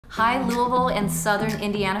Hi Louisville and Southern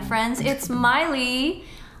Indiana friends, it's MyLee.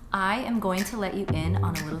 I am going to let you in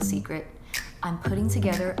on a little secret. I'm putting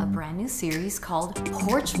together a brand new series called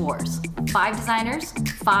Porch Wars. 5 designers,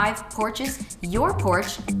 5 porches. Your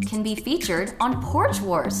porch can be featured on Porch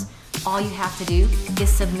Wars. All you have to do is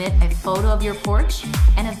submit a photo of your porch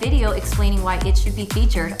and a video explaining why it should be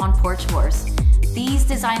featured on Porch Wars. These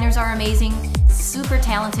designers are amazing, super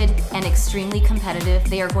talented, and extremely competitive.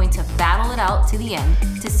 They are going to battle it out to the end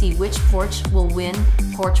to see which porch will win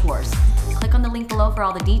Porch Wars. Click on the link below for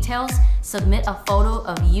all the details, submit a photo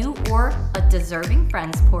of you or a deserving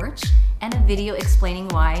friend's porch, and a video explaining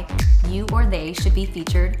why you or they should be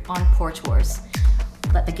featured on Porch Wars.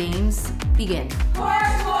 Let the games begin.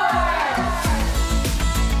 Porch Wars!